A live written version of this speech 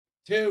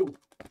2.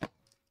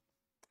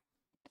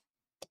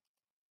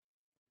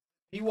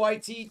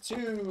 PYT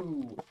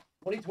 2.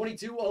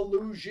 2022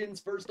 Illusions,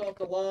 first off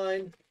the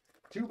line.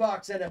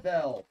 2-box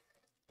NFL.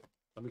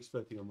 I'm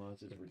expecting a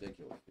monster. This is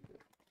ridiculous.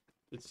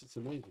 It's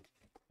amazing.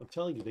 I'm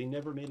telling you, they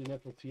never made an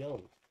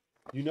FOTL.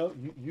 You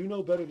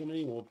know better than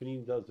anyone what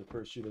Panini does the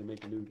first year they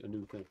make a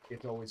new thing.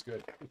 It's always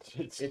good.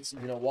 It's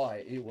you know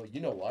why? Well, you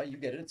know why. You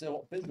get it. It's a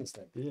business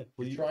thing. Yeah.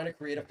 Well, you're trying to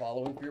create a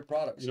following for your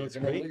products. You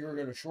know You're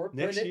going to short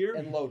print next year, it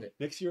and load it.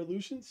 Next year,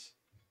 Illusions?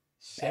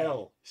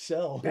 Sell.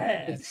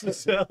 Bad. It's a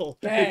sell.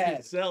 Bad.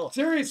 It's a sell.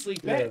 Seriously,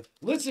 bad. Yeah.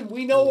 Listen,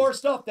 we know our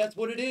stuff. That's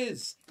what it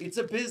is. It's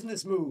a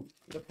business move.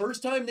 The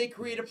first time they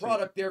create a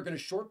product, they're going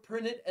to short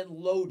print it and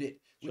load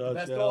it with the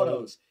best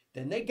autos.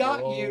 Then they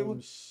got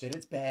you. Then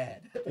it's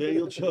bad.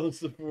 Daniel Jones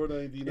to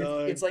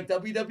 $4.99. It's like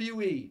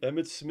WWE.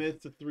 Emmett Smith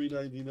to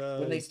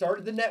 $3.99. When they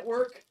started the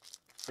network,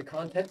 the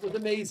content was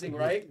amazing,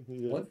 right?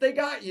 Yeah. Once they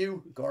got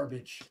you,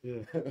 garbage.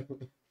 Yeah,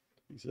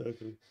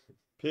 exactly.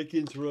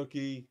 Pickens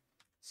rookie.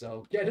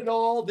 So get it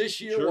all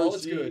this year Jersey while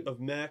it's good. Of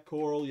Matt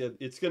Corral. Yeah,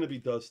 it's going to be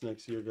dust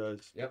next year,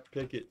 guys. Yep.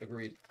 Pick it.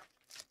 Agreed.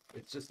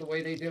 It's just the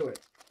way they do it.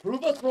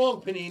 Prove us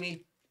wrong,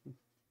 Panini.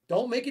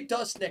 Don't make it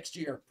dust next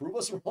year. Prove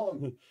us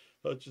wrong.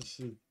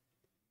 Hutchinson.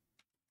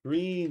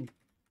 Green.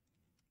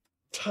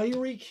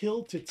 Tyreek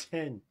Hill to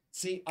 10.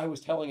 See, I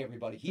was telling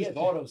everybody, he has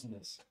autos in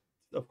this.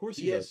 Of course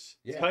he does.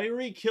 Yeah.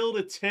 Tyreek Hill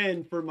to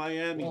 10 for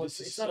Miami. Well,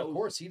 it's not, of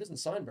course. He doesn't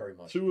sign very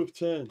much. 2 of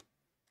 10.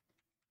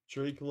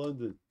 Drake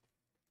London.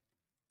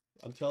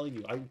 I'm telling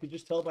you, I could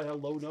just tell by how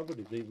low numbered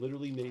it is. They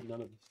literally made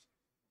none of this.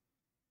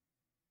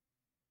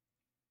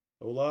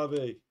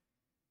 Olave.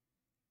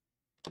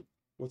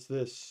 What's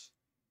this?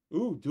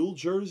 Ooh, dual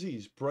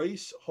jerseys.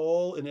 Bryce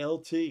Hall and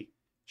LT.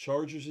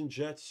 Chargers and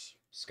Jets.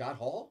 Scott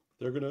Hall?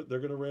 They're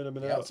gonna random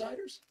it The out.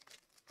 Outsiders?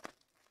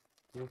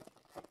 Yeah.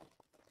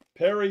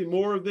 Perry,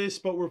 more of this,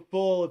 but we're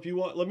full. If you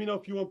want, let me know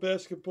if you want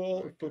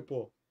basketball or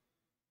football.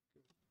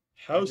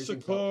 House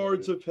of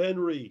Cards of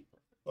Henry.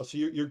 Oh, so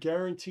you're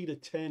guaranteed a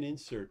 10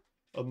 insert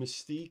of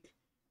Mystique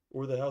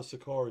or the House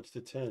of Cards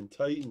to 10.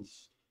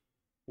 Titans.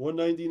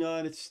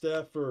 199 at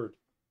Stafford.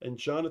 And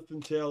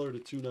Jonathan Taylor to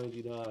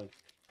 299.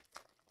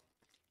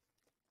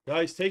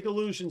 Guys, take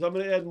Illusions. I'm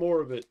going to add more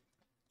of it.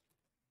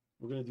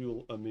 We're going to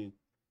do,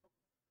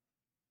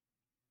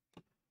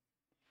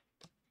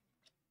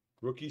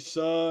 rookie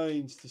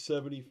signs to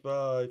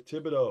 75.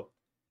 Thibodeau.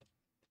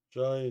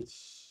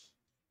 Giants.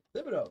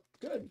 Thibodeau.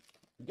 Good.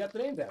 You got the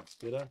name down.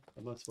 Did I?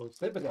 I'm not supposed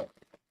to. Thibodeau.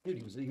 Dude,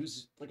 he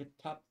was like a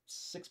top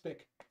 6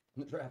 pick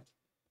in the draft.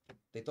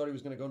 They thought he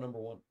was going to go number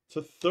 1.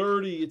 To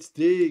 30, it's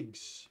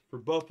Diggs for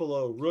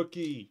Buffalo.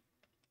 Rookie.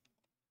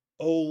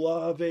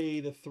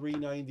 Olave to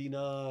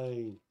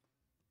 399.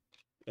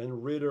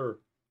 And Ritter.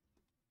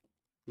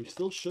 We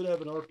still should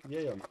have an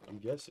RPA, I'm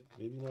guessing.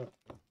 Maybe not.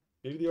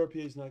 Maybe the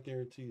RPA is not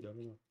guaranteed. I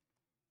don't know.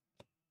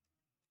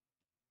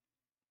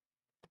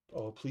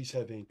 Oh, please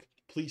have ink.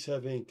 Please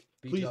have ink.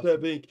 Please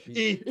have ink.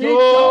 It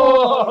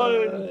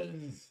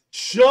does!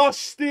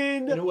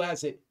 Justin And who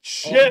has it?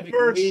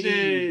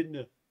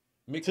 Jefferson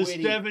McWitty. to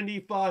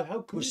 75.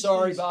 How cool We're is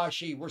sorry, this?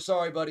 Bashi. We're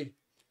sorry, buddy.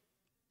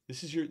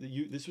 This is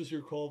this was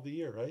your call of the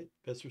year, right?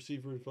 Best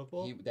receiver in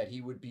football? That he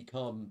would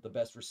become the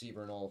best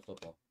receiver in all of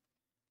football.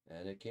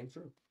 And it came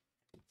true.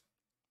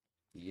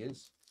 He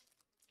is.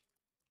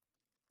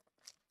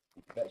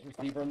 Best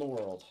receiver in the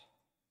world.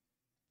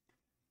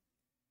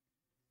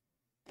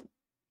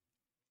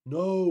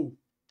 No.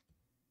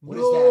 What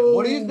is that?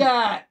 What is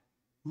that?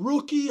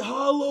 Rookie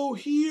Hollow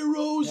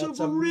Heroes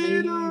That's of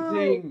Ritter.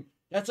 amazing.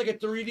 That's like a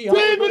 3D.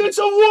 David, it's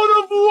a 1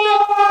 of 1!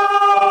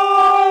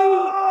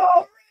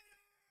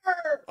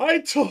 I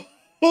told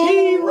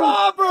T.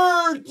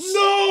 Roberts!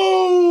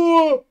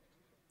 No!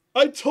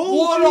 I told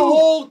What you! a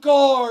whole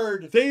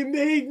card! They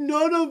made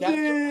none of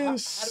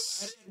this!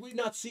 How did we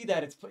not see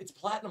that? It's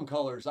platinum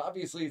colors.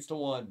 Obviously, it's the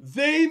one.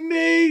 They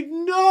made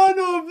none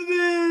of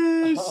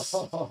this!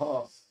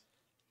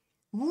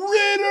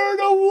 Ritter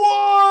to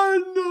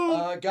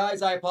 1!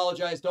 Guys, I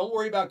apologize. Don't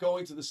worry about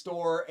going to the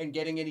store and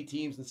getting any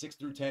teams in 6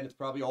 through 10. It's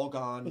probably all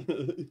gone.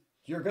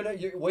 You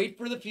wait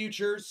for the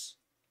futures.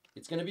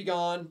 It's gonna be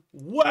gone.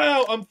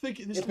 Wow, I'm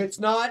thinking this. If it's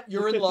not,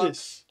 you're in luck.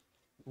 This.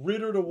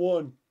 Ritter to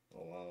 1.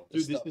 Oh wow,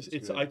 dude,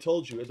 it's. I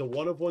told you, the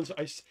 1 of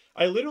 1s.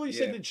 I literally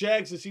said to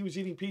Jags as he was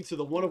eating pizza,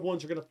 the 1 of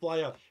 1s are gonna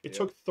fly out. It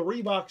took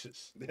 3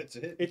 boxes. That's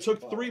it. It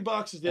took 3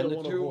 boxes. And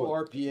the 2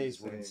 RPAs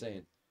were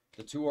insane.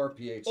 The 2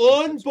 RPAs.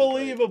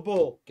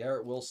 Unbelievable.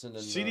 Garrett Wilson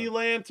and CeeDee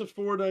Lamb to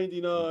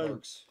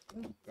 $4.99.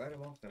 Got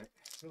him off tonight.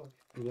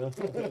 Yeah.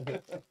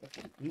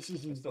 This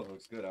is still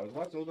looks good. I was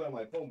watching a little bit on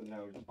my phone, but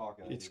now we're just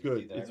talking. It's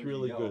good. It's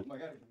really good. Oh,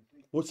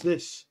 What's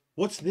this?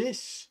 What's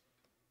this?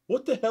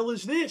 What the hell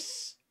is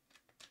this?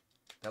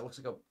 That looks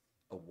like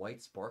a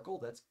white sparkle.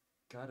 That's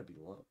gotta be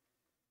low.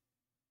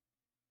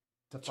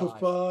 To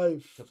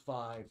 5. To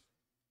 5.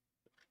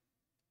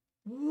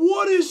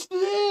 What is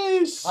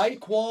this?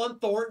 Tyquan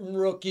Thornton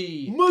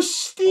rookie.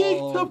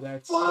 Mystique to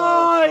that's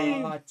 5.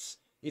 So hot.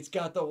 It's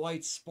got the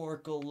white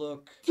sparkle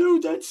look.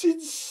 Dude, that's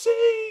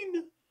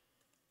insane.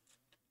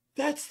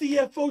 That's the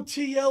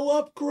FOTL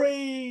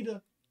upgrade.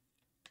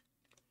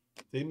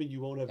 Damon,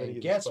 you won't have any And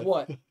of guess this.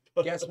 what?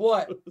 Guess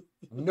what?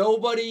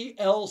 Nobody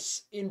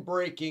else in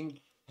breaking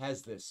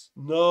has this.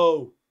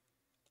 No.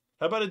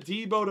 How about a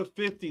Debo to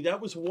 50?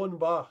 That was one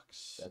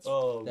box.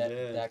 Man.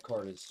 That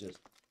card is just,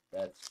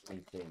 that's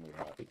insanely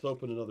hot. Let's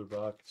open another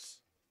box.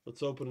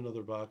 Let's open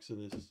another box of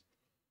this.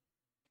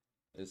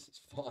 This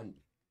is fun.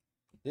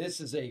 This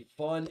is a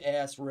fun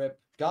ass rip.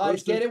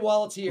 Guys, get it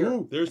while it's here.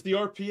 Ooh, there's the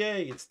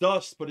RPA. It's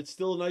dust, but it's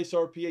still a nice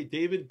RPA.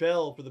 David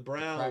Bell for the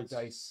Browns.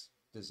 Cracked ice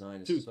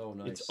design is Dude, so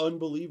nice. it's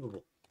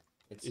unbelievable.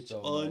 It's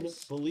so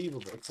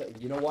unbelievable. Nice.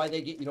 You know why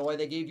they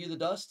gave you the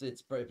dust?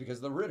 It's because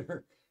of the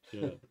Ritter.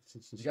 Yeah,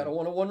 you got a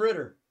 101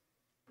 Ritter.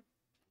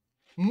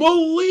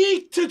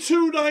 Malik to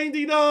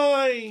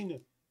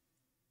 299.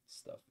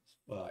 Stuff is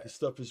fire. Wow, this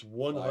stuff is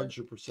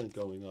 100%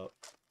 going up.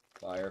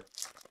 Fire.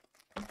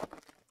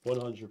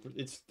 100%.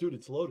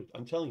 It's loaded.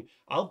 I'm telling you.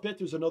 I'll bet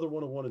there's another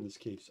 101 in this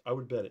case. I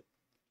would bet it.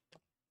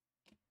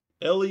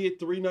 Elliott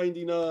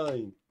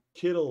 399.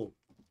 Kittle.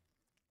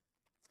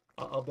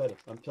 I'll bet it.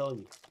 I'm telling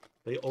you.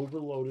 They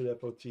overloaded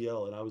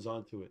FOTL and I was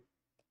onto it.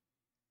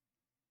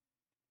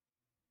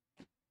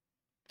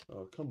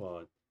 Oh, come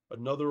on.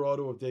 Another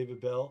auto of David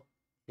Bell.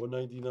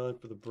 199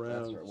 for the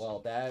Browns. That's right.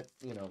 Well,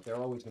 they're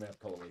always going to have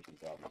correlation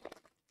problems.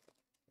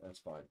 That's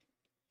fine.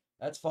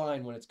 That's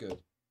fine when it's good.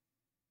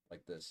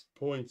 Like this.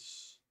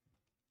 Points.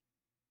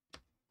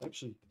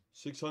 Actually,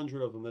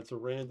 600 of them. That's a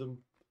random.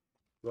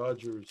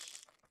 Rodgers.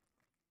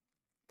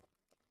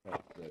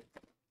 That's good.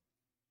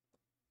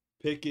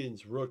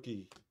 Pickens,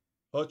 rookie.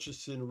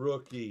 Hutchison,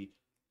 rookie.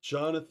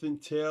 Jonathan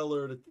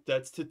Taylor,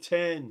 that's to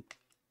 10.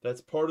 That's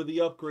part of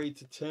the upgrade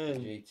to 10.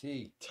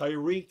 JT.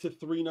 Tyreek to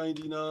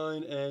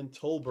 399 and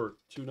Tolbert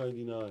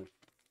 299.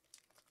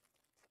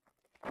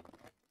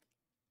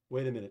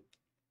 Wait a minute.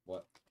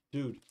 What?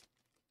 Dude,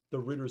 the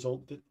Ritters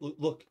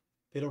look,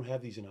 they don't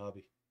have these in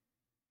hobby.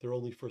 They're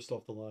only first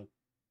off the line.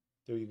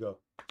 There you go.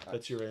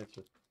 That's your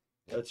answer.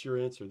 Yep. That's your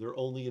answer. They're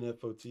only in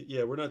FOT.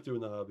 Yeah, we're not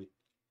doing the hobby.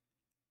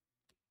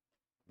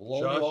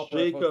 Josh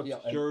Jacobs,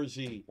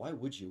 jersey. Why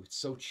would you? It's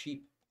so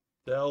cheap.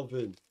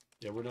 Dalvin.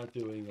 Yeah, we're not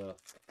doing There's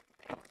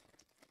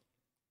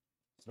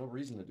no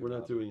reason to do we're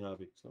not doing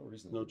hobby. There's no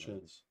reason. No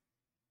chance.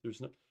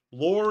 There's no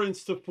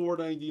Lawrence to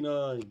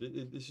 499.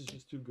 This is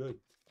just too good.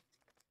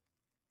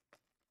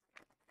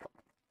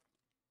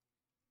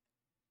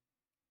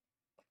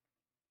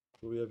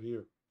 What do we have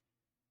here?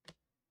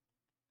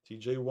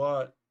 TJ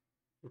Watt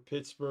for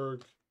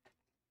Pittsburgh.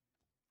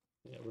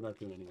 Yeah, we're not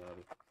doing any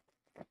hobby.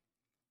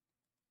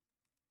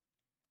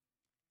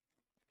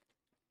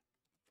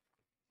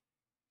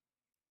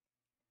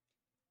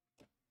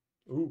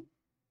 Ooh.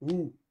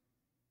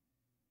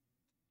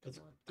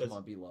 Come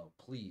on, be low.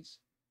 Please.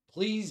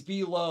 Please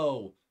be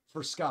low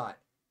for Scott.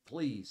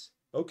 Please.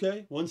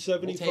 Okay,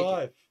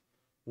 175.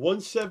 We'll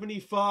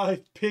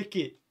 175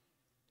 Pickett.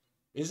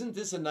 Isn't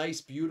this a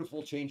nice,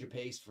 beautiful change of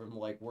pace from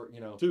like where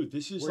Dude,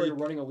 this is where like you're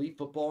running elite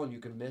football and you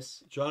can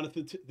miss?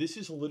 Jonathan, this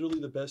is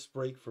literally the best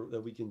break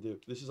that we can do.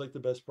 This is like the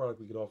best product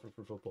we could offer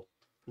for football.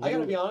 I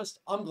gotta be honest.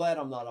 I'm glad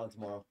I'm not on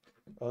tomorrow.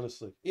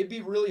 Honestly, it'd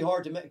be really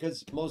hard to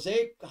because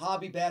Mosaic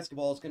Hobby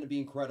Basketball is going to be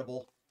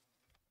incredible,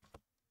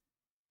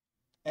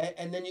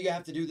 and then you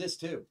have to do this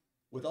too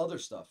with other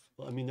stuff.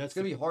 Well, I mean, that's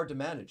going to be hard to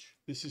manage.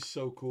 This is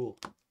so cool.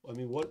 I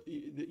mean, what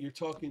you're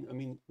talking? I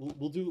mean,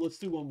 let's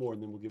do one more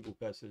and then we'll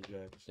pass it to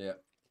Jax. Yeah.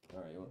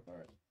 All right. All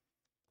right.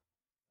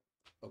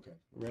 Okay.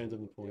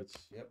 Random points.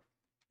 Yep.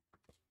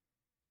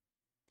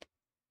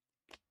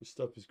 This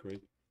stuff is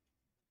great.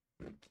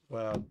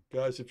 Wow,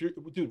 guys,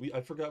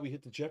 I forgot we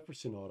hit the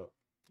Jefferson auto.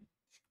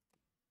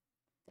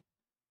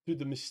 Dude,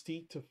 the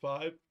Mystique to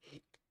 5,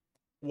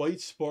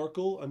 White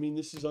Sparkle. I mean,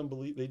 this is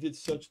unbelievable.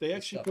 They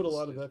actually put a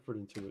lot of effort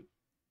into it.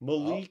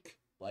 Malik.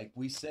 Like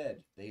we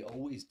said, they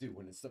always do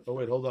when it's the. Oh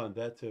wait, hold on,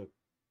 that too.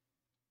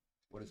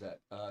 What is that?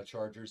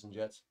 Chargers and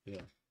Jets.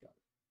 Yeah. Got it.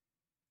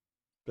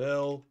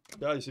 Bell,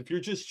 guys, if you're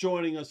just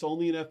joining us,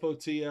 only in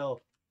FOTL.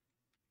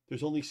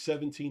 There's only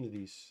 17 of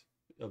these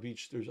of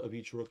each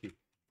rookie.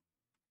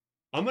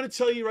 I'm going to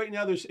tell you right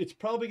now, it's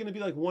probably going to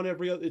be like one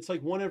every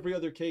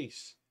other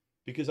case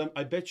because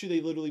I bet you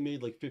they literally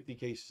made like 50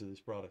 cases of this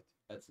product.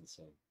 That's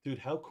insane. Dude,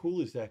 how cool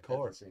is that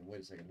card? That's insane.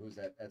 Wait a second. Who's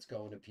that? That's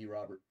going to P.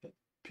 Robert.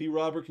 P.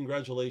 Robert,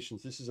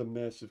 congratulations. This is a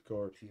massive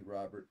card. P.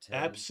 Robert 10.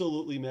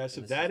 Absolutely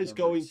massive. That is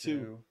going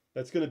to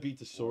that's going to beat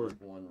the sword.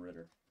 One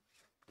Ritter.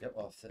 Yep,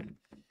 offset.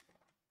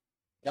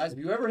 Guys, if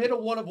you ever hit a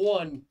 1 of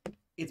 1,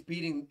 it's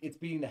beating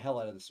the hell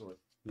out of the sword.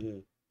 Yeah.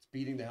 It's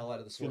beating the hell out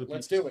of the sword.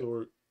 Let's do it.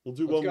 We'll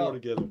do one more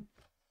together.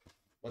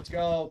 Let's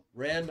go.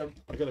 Random.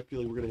 I got a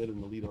feeling we're going to hit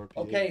an elite RPA.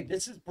 Okay,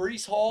 this is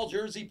Brees Hall,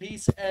 jersey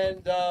piece,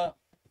 and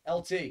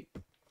LT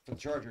for the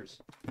Chargers.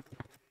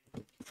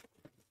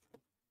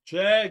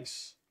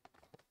 Jags.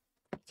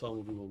 Tell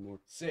them we'll do one more.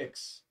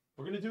 6.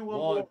 We're going to do one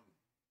more.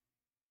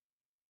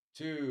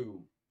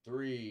 2,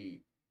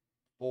 3,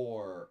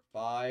 4,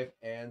 5,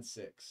 and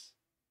 6.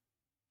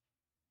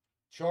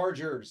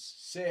 Chargers,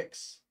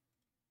 6.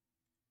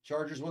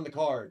 Chargers win the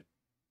card.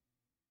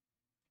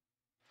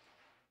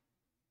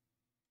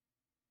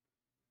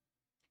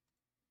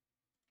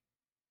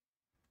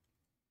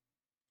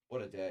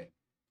 What a day.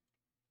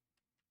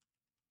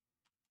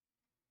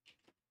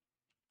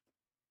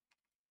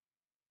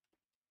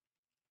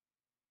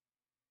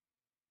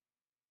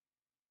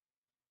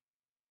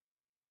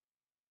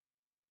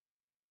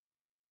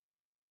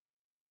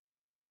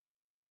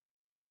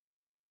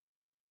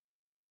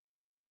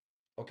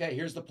 Okay,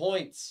 here's the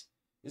points.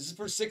 This is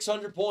for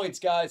 600 points,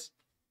 guys.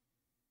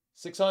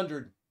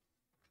 600.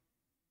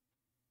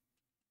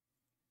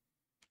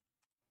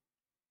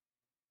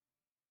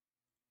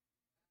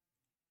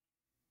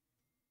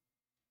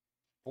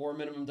 Four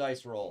minimum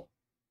dice roll.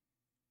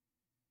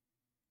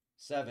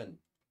 7.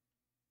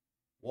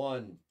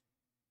 1,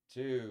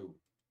 2,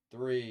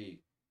 3,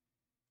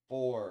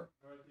 4,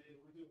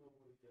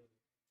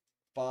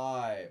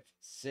 5,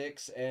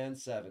 6, and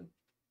 7.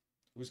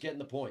 Who's getting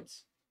the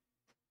points?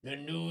 The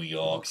New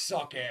York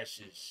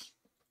Suckasses.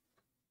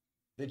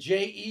 The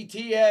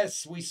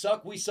Jets. We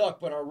suck,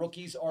 but our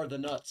rookies are the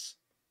nuts.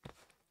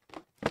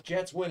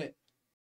 Jets win it.